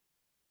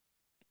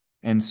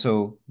 And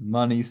so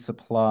money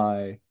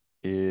supply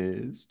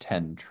is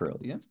 10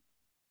 trillion.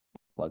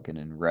 Plug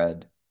in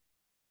red.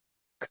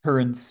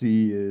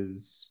 Currency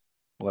is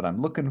what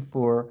I'm looking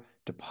for.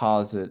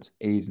 Deposits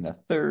 8 and a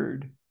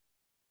third.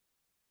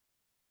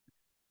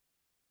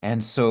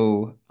 And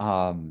so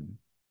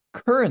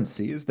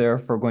currency is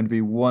therefore going to be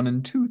 1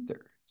 and 2/3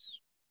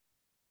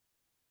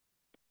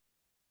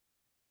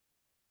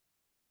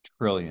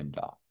 trillion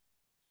dollars.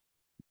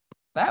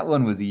 That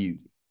one was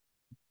easy.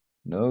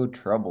 No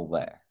trouble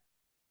there.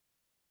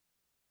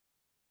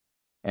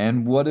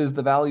 And what is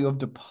the value of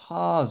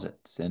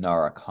deposits in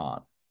our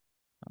economy?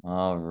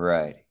 All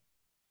right.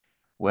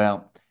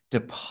 Well,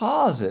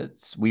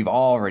 deposits, we've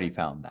already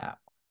found that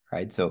one,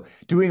 right? So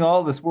doing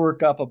all this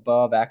work up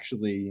above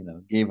actually,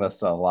 gave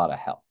us a lot of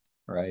help,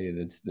 right?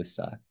 This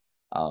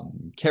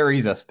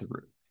carries us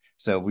through.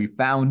 So we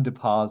found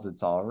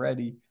deposits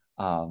already.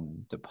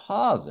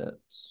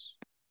 Deposits,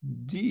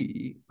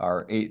 D,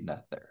 are 8 and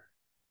a third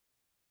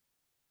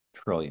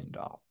trillion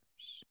dollars.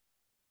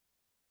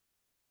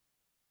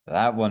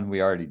 That one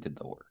we already did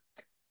the work.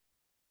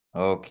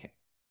 Okay.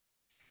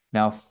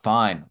 Now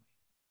finally,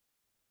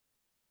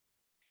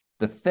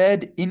 the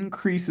Fed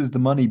increases the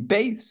money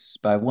base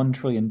by $1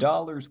 trillion.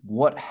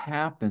 What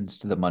happens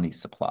to the money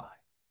supply?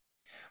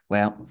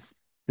 Well,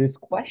 this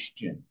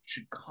question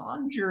should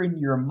conjure in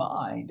your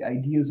mind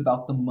ideas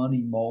about the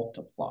money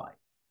multiplier,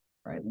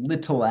 right?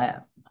 Little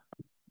m,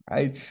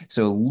 right?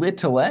 So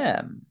little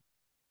m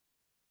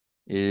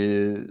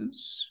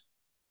is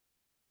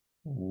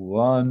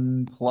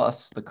 1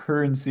 plus the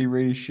currency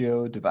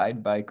ratio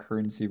divided by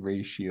currency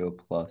ratio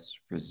plus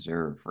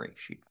reserve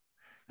ratio.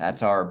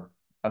 That's our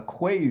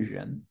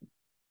equation.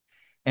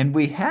 And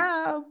we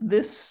have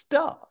this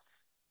stuff,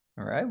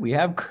 all right? We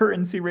have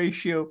currency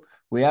ratio,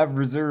 we have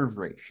reserve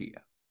ratio,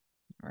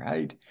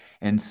 right?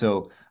 And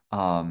so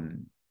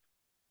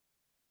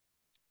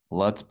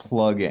let's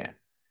plug in,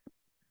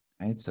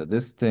 right? So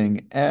this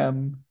thing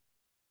M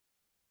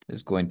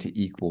is going to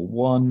equal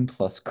 1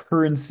 plus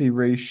currency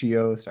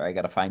ratio. Sorry, I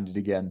got to find it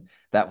again.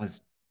 That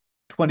was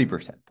 20%,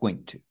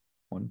 0.2,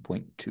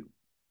 1.2.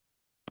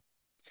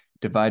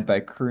 Divide by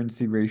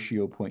currency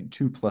ratio,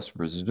 0.2 plus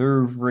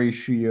reserve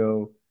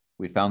ratio.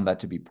 We found that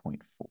to be 0.4.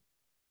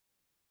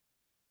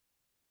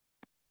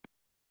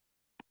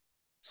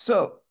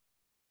 So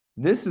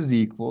this is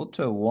equal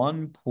to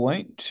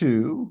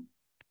 1.2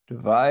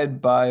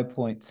 divided by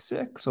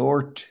 0.6,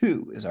 or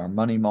 2 is our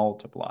money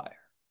multiplier.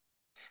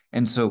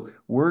 And so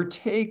we're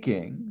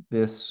taking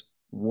this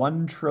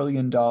 $1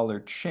 trillion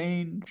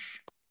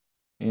change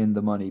in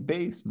the money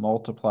base,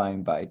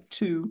 multiplying by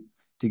 2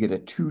 to get a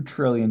 $2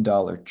 trillion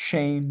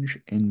change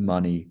in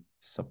money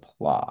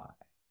supply.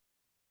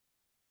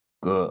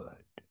 Good,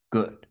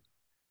 good.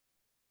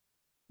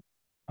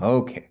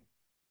 Okay.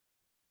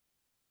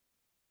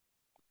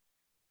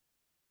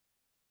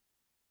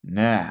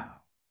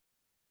 Now,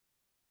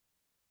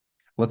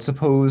 let's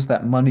suppose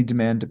that money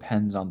demand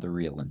depends on the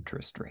real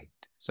interest rate.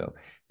 So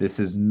this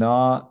is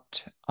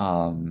not,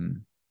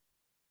 and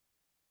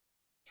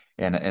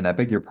I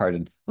beg your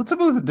pardon, let's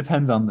suppose it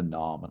depends on the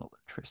nominal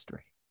interest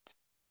rate.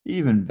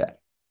 Even better.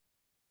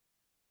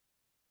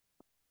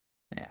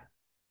 Yeah.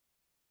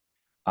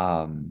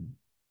 Um,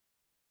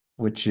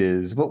 which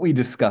is what we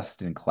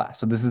discussed in class.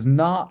 So this is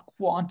not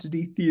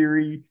quantity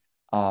theory.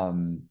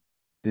 Um,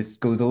 this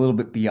goes a little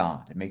bit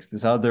beyond. It makes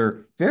this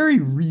other very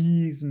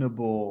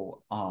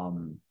reasonable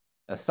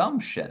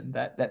assumption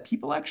that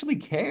people actually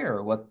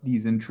care what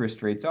these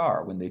interest rates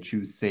are when they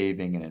choose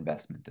saving and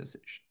investment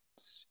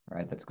decisions,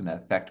 right? That's going to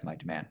affect my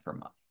demand for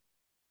money.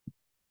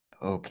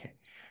 Okay,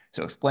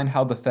 so explain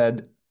how the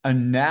Fed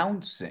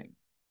announcing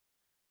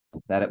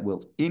that it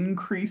will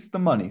increase the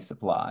money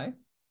supply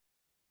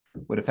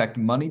would affect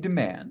money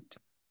demand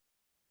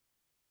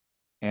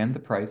and the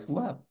price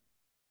level.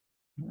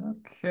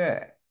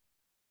 Okay.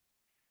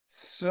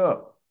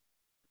 So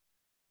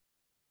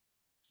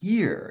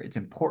here it's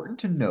important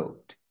to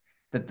note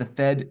that the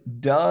Fed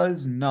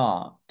does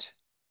not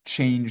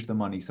change the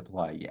money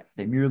supply yet.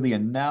 They merely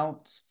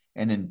announce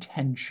an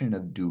intention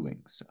of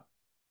doing so.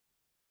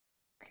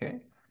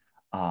 Okay.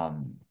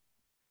 Um,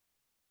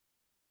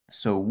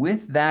 so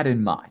with that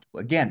in mind,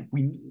 again,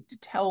 we need to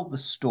tell the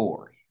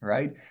story,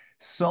 right?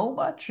 So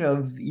much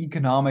of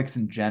economics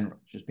in general,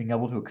 just being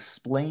able to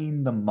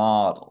explain the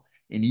model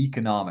in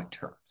economic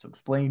terms. So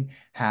explain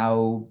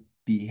how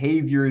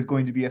behavior is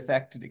going to be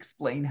affected,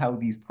 explain how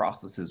these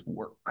processes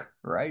work,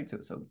 right?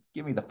 So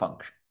give me the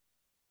function.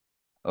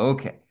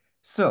 Okay,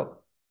 so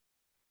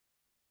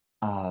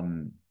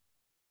um,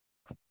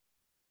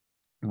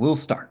 we'll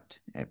start.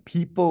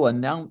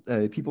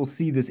 People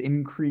see this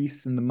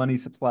increase in the money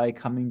supply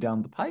coming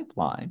down the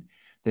pipeline.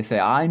 They say,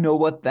 I know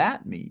what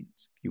that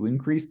means. If you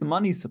increase the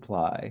money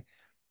supply,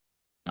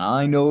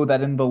 I know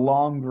that in the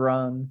long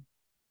run,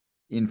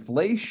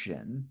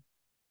 inflation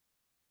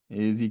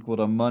is equal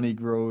to money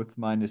growth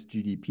minus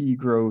GDP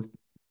growth,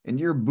 and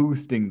you're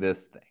boosting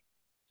this thing.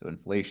 So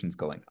inflation's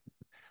going up.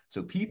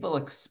 So people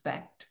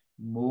expect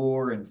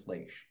more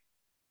inflation.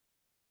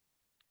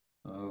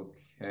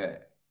 Okay.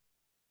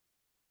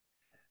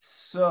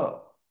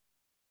 So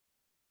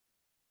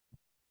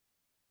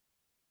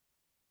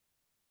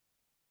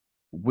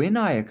when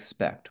I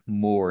expect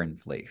more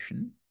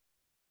inflation,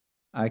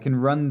 I can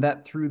run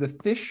that through the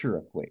Fisher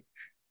equation.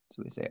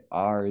 So we say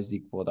R is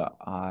equal to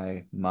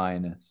I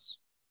minus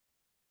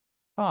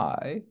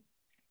pi.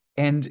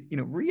 And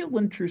real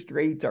interest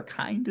rates are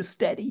kind of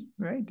steady,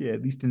 right? Yeah,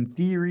 at least in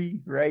theory,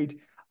 right?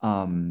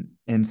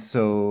 And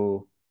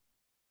so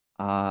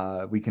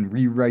we can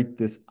rewrite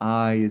this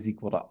I is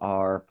equal to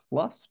R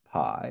plus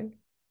pi.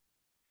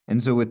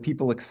 And so with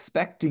people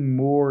expecting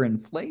more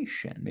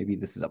inflation, maybe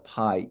this is a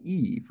pi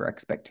E for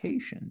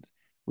expectations.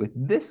 With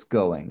this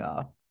going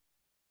up,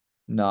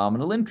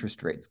 nominal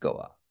interest rates go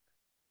up.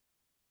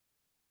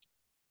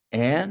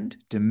 And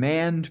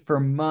demand for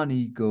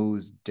money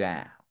goes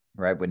down,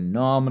 right? When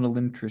nominal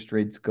interest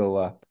rates go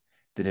up,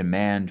 the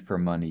demand for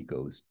money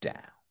goes down,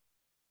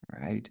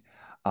 right?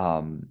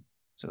 Um,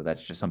 so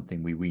that's just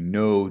something we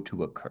know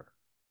to occur.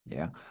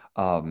 Yeah.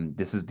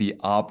 This is the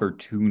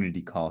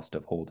opportunity cost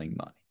of holding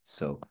money.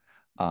 So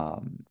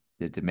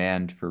the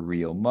demand for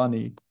real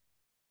money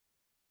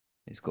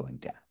is going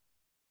down.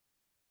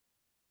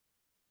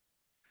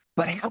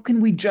 But how can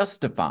we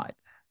justify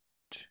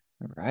that,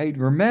 right?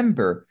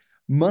 Remember,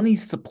 money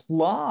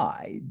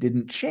supply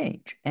didn't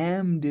change.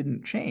 M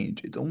didn't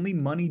change. It's only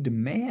money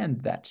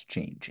demand that's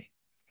changing.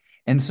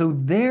 And so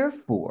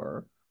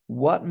therefore,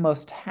 what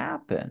must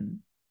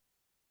happen?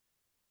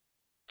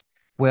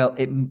 Well,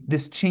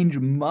 this change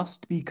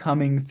must be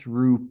coming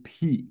through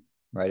P,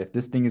 right? If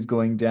this thing is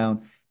going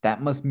down,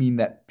 that must mean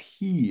that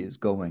P is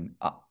going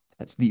up.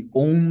 That's the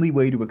only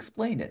way to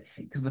explain it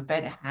because the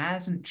Fed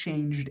hasn't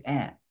changed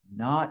M,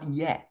 not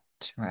yet,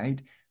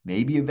 right?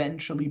 Maybe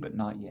eventually, but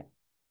not yet.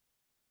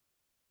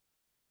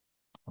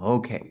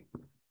 Okay,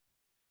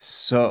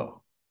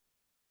 so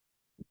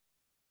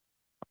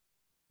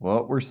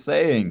what we're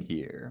saying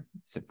here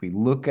is if we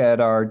look at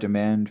our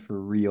demand for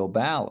real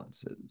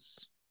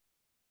balances,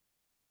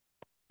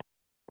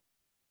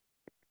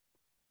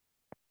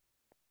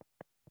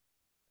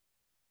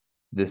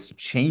 This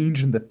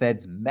change in the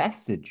Fed's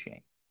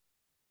messaging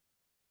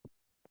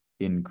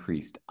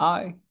increased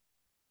I,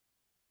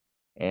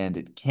 and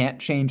it can't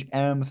change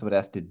M, so it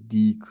has to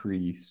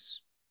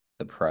decrease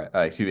the price.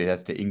 Excuse me, it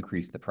has to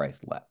increase the price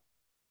left.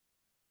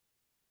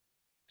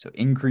 So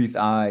increase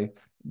I,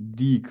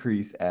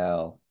 decrease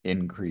L,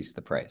 increase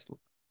the price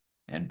left.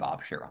 And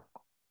Bob's your uncle.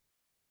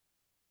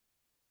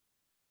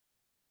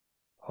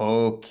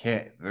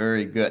 Okay,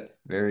 very good,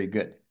 very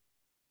good.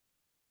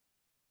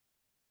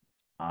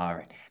 All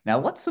right. Now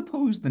let's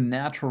suppose the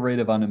natural rate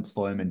of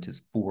unemployment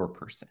is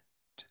 4%.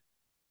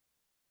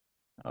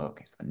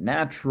 Okay, so the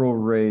natural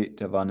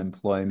rate of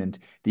unemployment,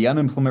 the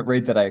unemployment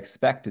rate that I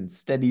expect in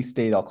steady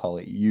state, I'll call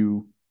it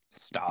U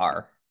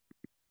star,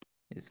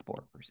 is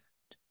 4%.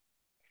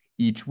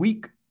 Each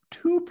week,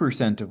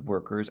 2% of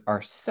workers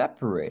are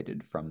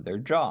separated from their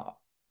jobs.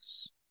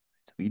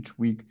 So each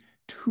week,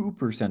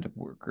 2% of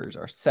workers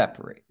are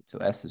separated. So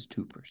S is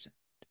 2%.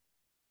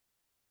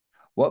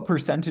 What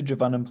percentage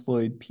of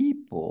unemployed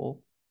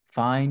people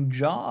find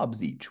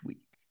jobs each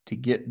week to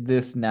get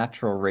this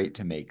natural rate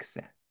to make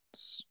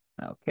sense?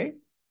 Okay.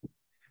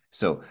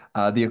 So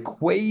the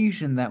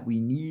equation that we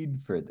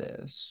need for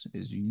this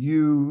is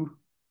U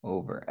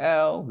over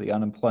L, the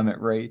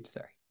unemployment rate,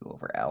 sorry, U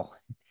over L.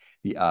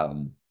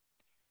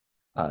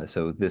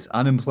 So this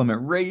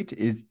unemployment rate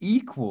is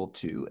equal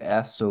to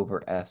S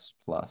over S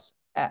plus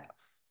F.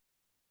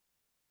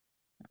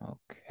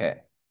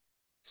 Okay.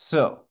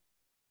 So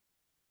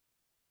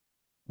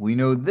we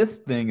know this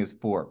thing is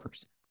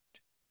 4%.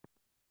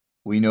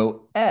 We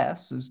know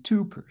S is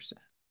 2%.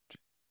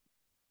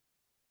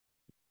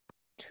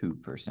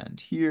 2%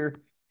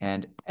 here,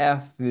 and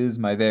F is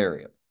my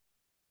variable.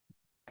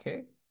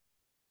 Okay.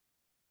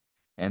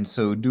 And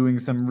so doing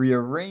some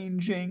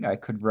rearranging, I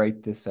could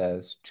write this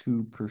as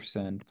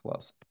 2%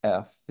 plus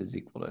F is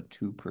equal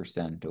to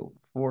 2%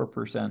 over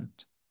 4%.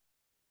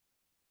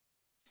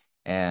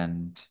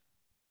 And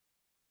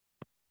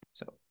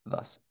so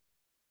thus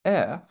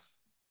F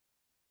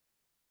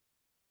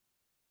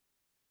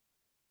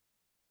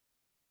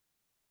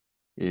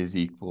is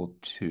equal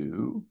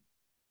to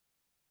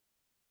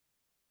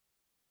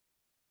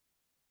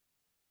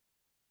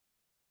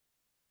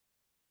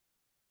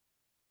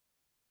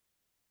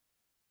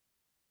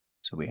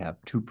so we have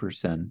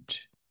 2%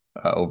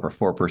 over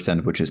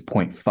 4%, which is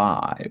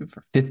 0.5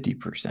 or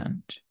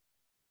 50%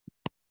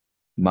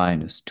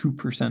 minus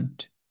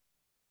 2%.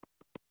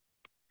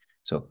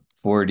 So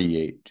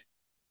 48%.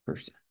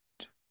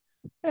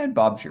 And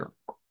Bob's your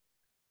uncle.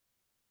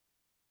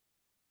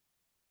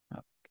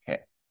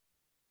 Okay.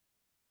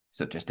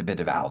 So just a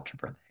bit of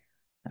algebra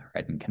there. All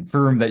right. And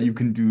confirm that you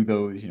can do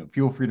those.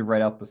 Feel free to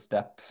write out the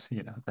steps.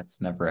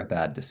 That's never a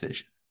bad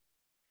decision.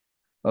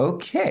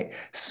 Okay,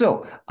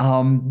 so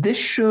this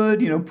should,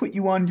 put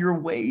you on your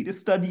way to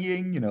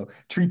studying,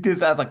 treat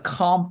this as a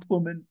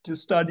complement to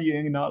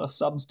studying, not a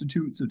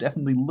substitute. So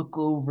definitely look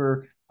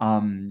over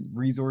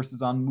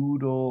resources on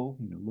Moodle,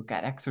 look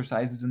at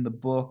exercises in the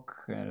book,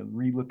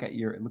 look at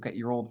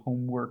your old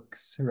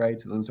homeworks, right?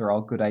 So those are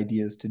all good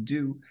ideas to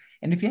do.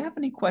 And if you have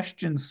any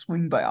questions,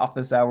 swing by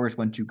office hours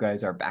once you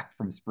guys are back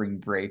from spring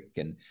break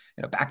and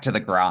back to the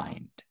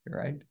grind,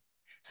 right?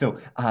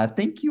 So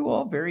thank you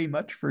all very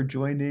much for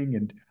joining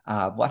and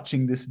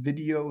watching this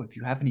video. If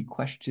you have any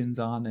questions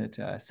on it,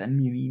 send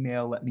me an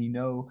email, let me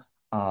know.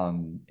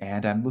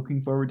 And I'm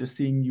looking forward to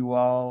seeing you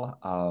all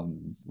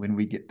when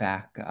we get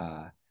back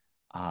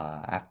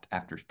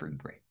after spring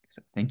break.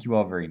 So thank you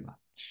all very much.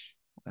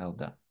 Well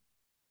done.